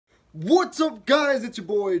What's up, guys? It's your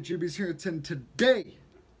boy Gbeast here, and today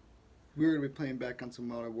we're gonna be playing back on some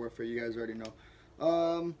Modern Warfare. You guys already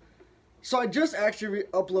know. So I just actually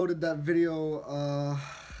uploaded that video.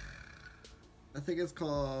 I think it's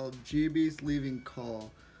called Gbeast Leaving Call.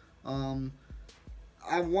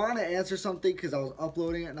 I want to answer something because I was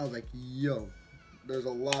uploading it and I was like, yo, there's a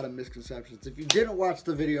lot of misconceptions. If you didn't watch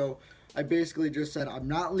the video, I basically just said I'm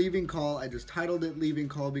not leaving call. I just titled it Leaving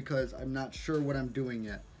Call because I'm not sure what I'm doing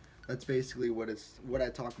yet. That's basically what I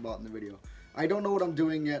talk about in the video. I don't know what I'm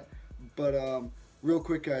doing yet, but real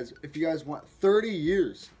quick, guys, if you guys want 30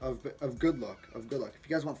 years of good luck, if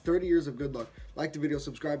you guys want 30 years of good luck, like the video,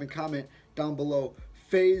 subscribe, and comment down below.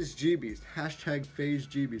 Phase Gbeast, hashtag Phase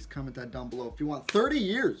Gbeast. Comment that down below. If you want 30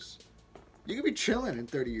 years, you can be chilling in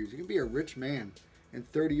 30 years. You can be a rich man in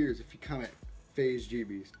 30 years if you comment Phase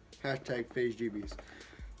Gbeast, hashtag Phase Gbeast.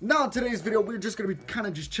 Now in today's video, we're just gonna be kind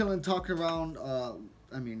of just chilling, talking around.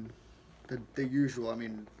 I mean, the usual. I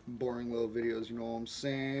mean, boring little videos. You know what I'm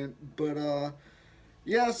saying? But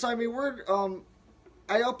yeah. So I mean,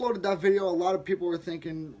 I uploaded that video. A lot of people were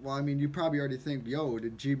thinking, well, I mean, you probably already think, yo,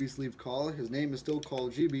 did Gbeast leave call? His name is still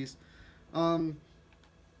called Gbeast.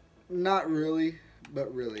 Not really,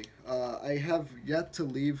 but really. I have yet to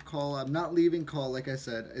leave call. I'm not leaving call, like I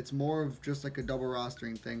said. It's more of just like a double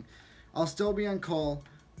rostering thing. I'll still be on call,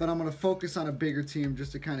 but I'm going to focus on a bigger team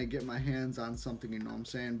just to kind of get my hands on something, you know what I'm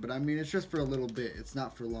saying? But I mean, it's just for a little bit. It's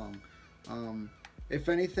not for long. If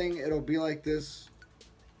anything, it'll be like this.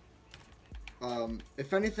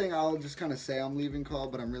 If anything, I'll just kind of say I'm leaving call,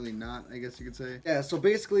 but I'm really not, I guess you could say. Yeah, so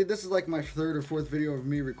basically, this is like my third or fourth video of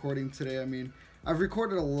me recording today. I mean, I've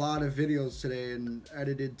recorded a lot of videos today and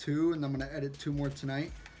edited 2, and I'm going to edit 2 more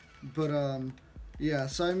tonight. But, yeah,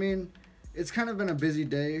 so I mean, it's kind of been a busy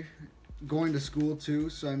day, going to school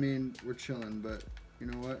too, so I mean, we're chilling, but you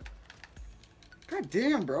know what? God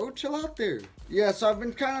damn, bro, chill out there. Yeah, so I've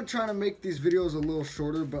been kind of trying to make these videos a little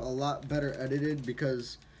shorter, but a lot better edited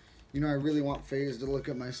because, you know, I really want FaZe to look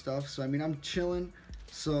at my stuff. So, I mean, I'm chilling.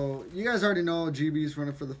 So, you guys already know GB's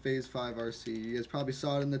running for the Phase 5 RC. You guys probably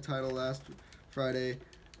saw it in the title last Friday.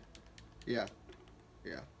 Yeah,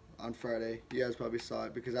 on Friday. You guys probably saw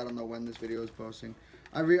it because I don't know when this video is posting.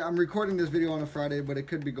 I'm recording this video on a Friday, but it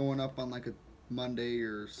could be going up on like a Monday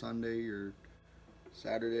or Sunday or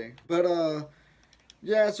Saturday. But,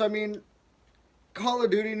 yeah, so, I mean, Call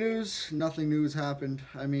of Duty news, nothing new has happened.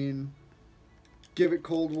 I mean, give it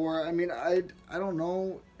Cold War. I mean, I don't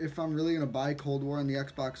know if I'm really gonna buy Cold War on the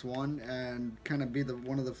Xbox One and kind of be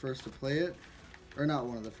one of the first to play it, or not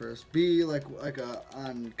one of the first. Be like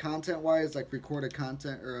on content wise, like record a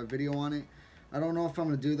content or a video on it. I don't know if I'm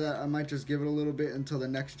gonna do that. I might just give it a little bit until the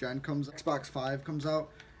next gen comes, Xbox 5 comes out,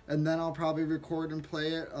 and then I'll probably record and play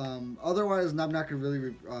it. Otherwise, I'm not gonna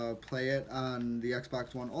really play it on the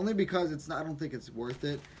Xbox One, only because it's not. I don't think it's worth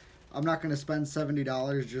it. I'm not gonna spend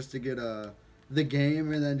 $70 just to get the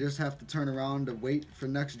game and then just have to turn around to wait for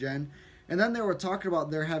next gen. And then they were talking about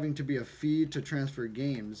there having to be a fee to transfer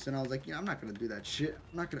games, and I was like, yeah, I'm not gonna do that shit.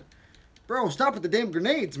 I'm not gonna, bro, stop with the damn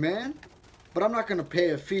grenades, man. But I'm not gonna pay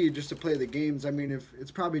a fee just to play the games. I mean, if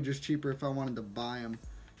it's probably just cheaper if I wanted to buy them.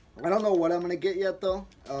 I don't know what I'm gonna get yet though.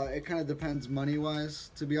 It kind of depends money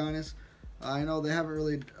wise, to be honest. I know they haven't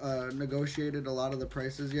really negotiated a lot of the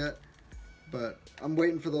prices yet, but I'm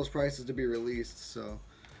waiting for those prices to be released. So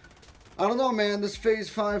I don't know, man. This Phase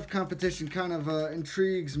 5 competition kind of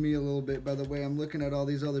intrigues me a little bit by the way I'm looking at all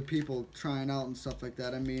these other people trying out and stuff like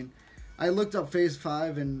that. I mean, I looked up Phase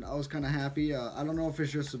 5 and I was kind of happy. I don't know if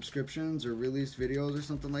it's just subscriptions or released videos or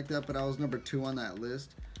something like that, but I was number 2 on that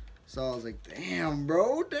list. So I was like, damn,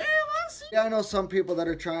 bro, damn, I see. Yeah, I know some people that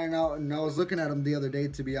are trying out, and I was looking at them the other day,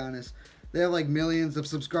 to be honest. They have like millions of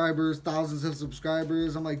subscribers, thousands of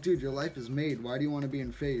subscribers. I'm like, dude, your life is made. Why do you want to be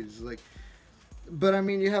in Phase? Like, but I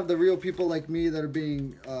mean, you have the real people like me that are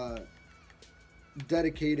being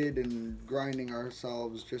dedicated and grinding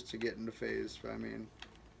ourselves just to get into Phase. I mean,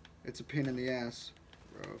 it's a pain in the ass,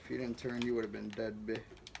 bro. If you didn't turn, you would have been dead, bitch.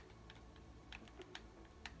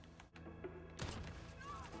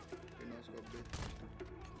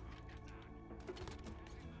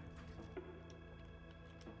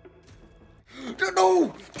 No!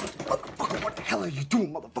 Motherfucker, what the hell are you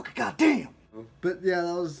doing, motherfucker? Goddamn! But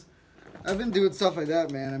yeah, I've been doing stuff like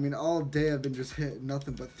that, man. I mean, all day I've been just hitting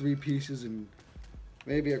nothing but 3 pieces and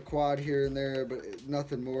maybe a quad here and there, but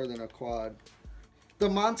nothing more than a quad. The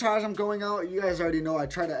montage I'm going out, you guys already know I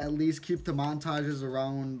try to at least keep the montages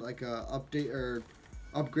around like a update or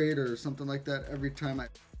upgrade or something like that every time I...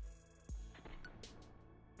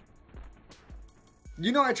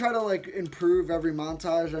 You know, I try to like improve every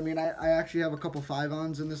montage. I mean, I actually have a couple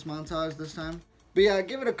 5-ons in this montage this time. But yeah,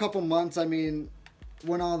 give it a couple months. I mean,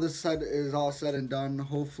 when all this is all said and done,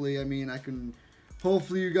 hopefully, I mean,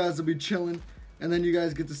 hopefully you guys will be chilling. And then you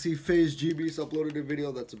guys get to see FaZe Gbeast uploaded a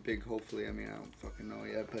video. That's a big hopefully. I mean, I don't fucking know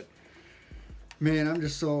yet. But, man, I'm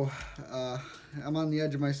just so, I'm on the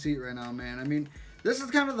edge of my seat right now, man. I mean, this is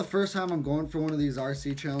kind of the first time I'm going for one of these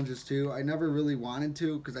RC challenges, too. I never really wanted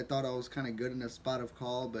to because I thought I was kind of good in a spot of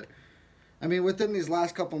call. But, I mean, within these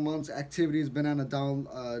last couple months, activity's been on the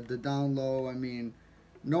down low. I mean,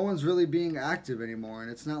 no one's really being active anymore. And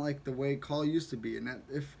it's not like the way call used to be. And that,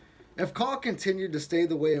 if call continued to stay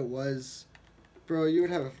the way it was, bro, you would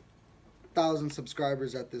have 1,000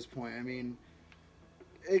 subscribers at this point. I mean,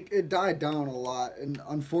 it died down a lot, and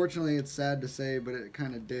unfortunately, it's sad to say, but it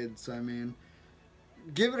kind of did. So I mean,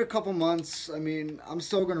 give it a couple months. I mean, I'm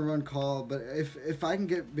still gonna run call, but if I can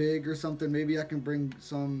get big or something, maybe I can bring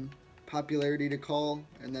some popularity to call,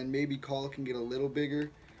 and then maybe call can get a little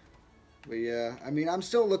bigger. But yeah, I mean, I'm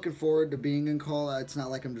still looking forward to being in call. It's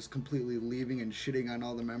not like I'm just completely leaving and shitting on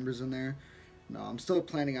all the members in there. No, I'm still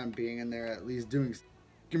planning on being in there, at least doing...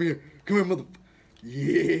 Give me here. Come here, mother...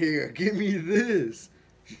 Yeah, give me this.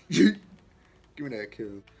 Give me that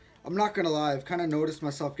kill. I'm not gonna lie, I've kind of noticed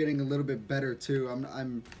myself getting a little bit better, too.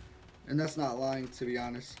 And that's not lying, to be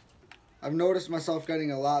honest. I've noticed myself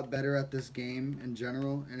getting a lot better at this game in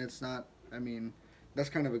general, and it's not... I mean, that's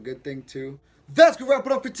kind of a good thing, too. That's gonna wrap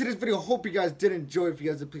it up for today's video. Hope you guys did enjoy. If you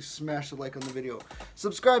guys did, please smash the like on the video.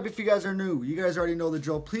 Subscribe if you guys are new. You guys already know the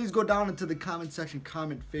drill. Please go down into the comment section.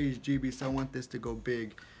 Comment FaZe Gbeast. I want this to go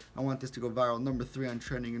big. I want this to go viral. #3 on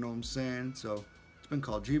trending, you know what I'm saying? So, it's been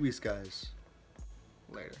called Gbeast, guys.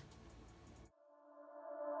 Later.